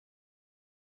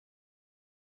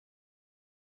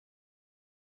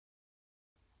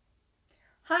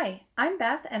Hi, I'm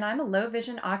Beth and I'm a low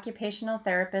vision occupational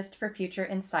therapist for Future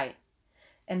Insight.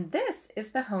 And this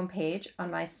is the homepage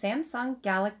on my Samsung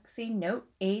Galaxy Note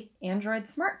 8 Android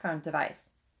smartphone device.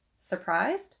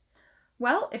 Surprised?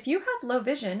 Well, if you have low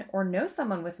vision or know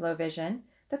someone with low vision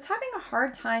that's having a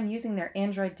hard time using their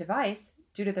Android device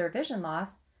due to their vision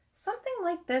loss, something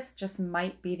like this just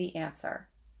might be the answer.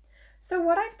 So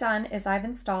what I've done is I've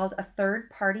installed a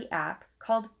third-party app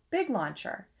called Big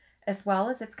Launcher, as well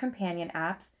as its companion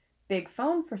apps, Big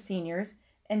Phone for Seniors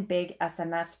and Big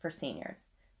SMS for Seniors.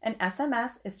 And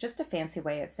SMS is just a fancy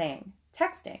way of saying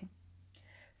texting.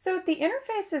 So the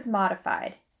interface is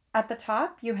modified. At the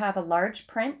top, you have a large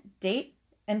print, date,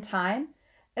 and time,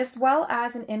 as well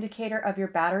as an indicator of your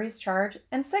battery's charge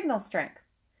and signal strength.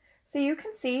 So you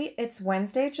can see it's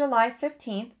Wednesday, July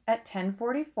 15th at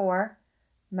 10:44.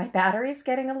 My battery's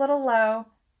getting a little low,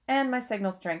 and my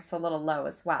signal strength's a little low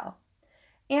as well.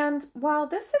 And while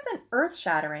this isn't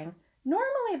earth-shattering,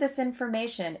 normally this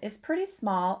information is pretty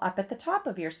small up at the top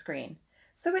of your screen,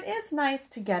 so it is nice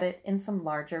to get it in some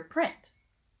larger print.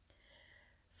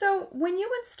 So when you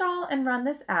install and run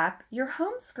this app, your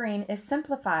home screen is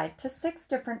simplified to 6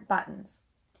 different buttons.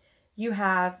 You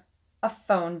have a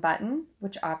phone button,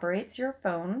 which operates your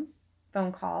phone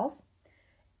calls,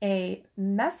 a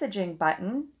messaging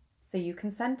button, so you can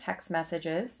send text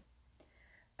messages,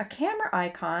 a camera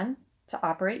icon to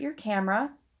operate your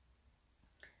camera,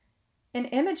 an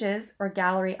images or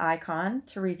gallery icon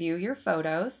to review your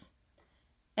photos,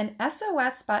 an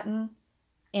SOS button,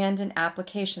 and an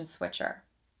application switcher.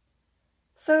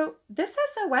 So this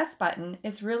SOS button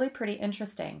is really pretty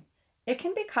interesting. It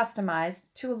can be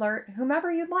customized to alert whomever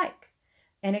you'd like,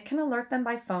 and it can alert them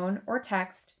by phone or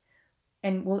text,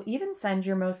 and will even send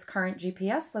your most current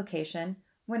GPS location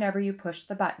whenever you push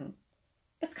the button.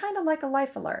 It's kind of like a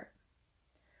life alert.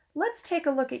 Let's take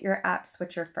a look at your app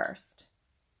switcher first.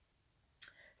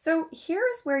 So here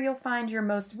is where you'll find your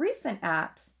most recent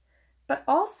apps, but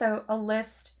also a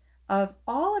list of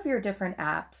all of your different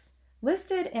apps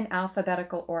listed in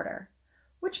alphabetical order,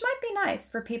 which might be nice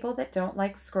for people that don't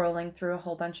like scrolling through a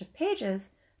whole bunch of pages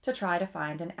to try to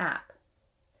find an app.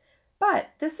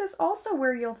 But this is also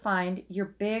where you'll find your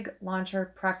Big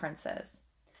Launcher preferences.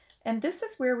 And this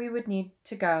is where we would need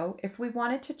to go if we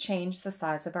wanted to change the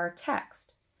size of our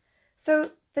text.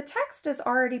 So the text is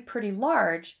already pretty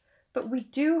large, but we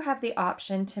do have the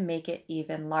option to make it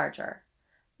even larger.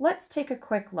 Let's take a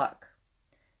quick look.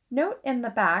 Note in the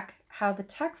back how the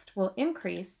text will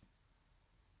increase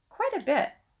quite a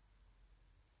bit.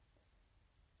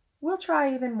 We'll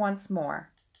try even once more.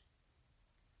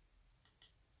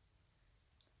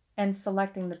 And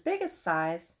selecting the biggest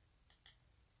size,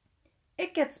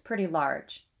 it gets pretty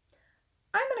large.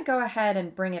 I'm going to go ahead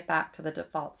and bring it back to the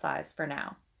default size for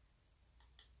now.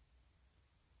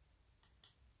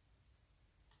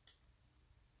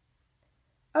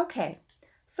 Okay,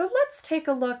 so let's take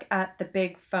a look at the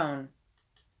big phone.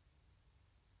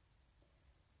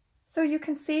 So you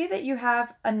can see that you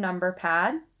have a number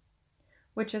pad,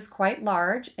 which is quite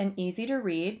large and easy to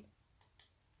read.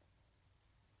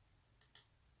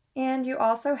 And you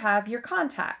also have your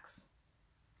contacts.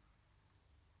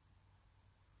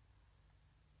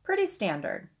 Pretty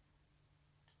standard.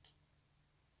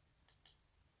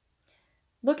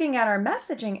 Looking at our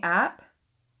messaging app,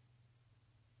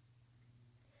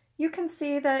 you can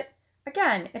see that,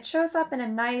 again, it shows up in a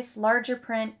nice, larger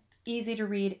print, easy to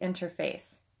read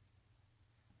interface.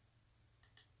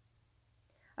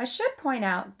 I should point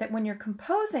out that when you're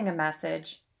composing a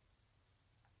message,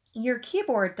 your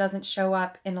keyboard doesn't show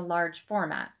up in a large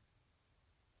format.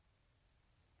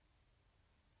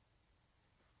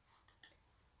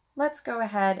 Let's go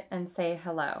ahead and say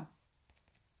hello.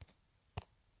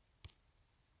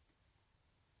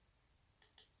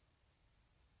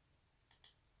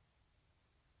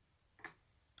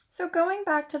 So going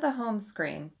back to the home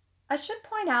screen, I should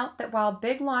point out that while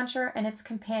Big Launcher and its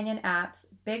companion apps,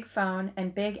 Big Phone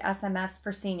and Big SMS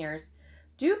for Seniors,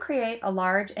 do create a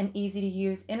large and easy to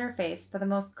use interface for the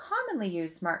most commonly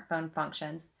used smartphone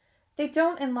functions, they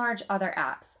don't enlarge other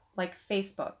apps like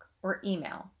Facebook or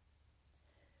email.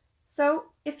 So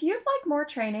if you'd like more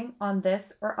training on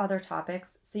this or other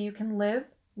topics so you can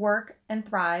live, work, and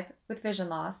thrive with vision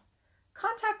loss,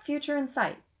 contact Future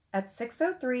Insight at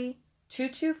 603-224-4039.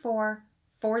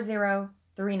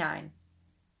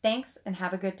 Thanks and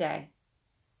have a good day.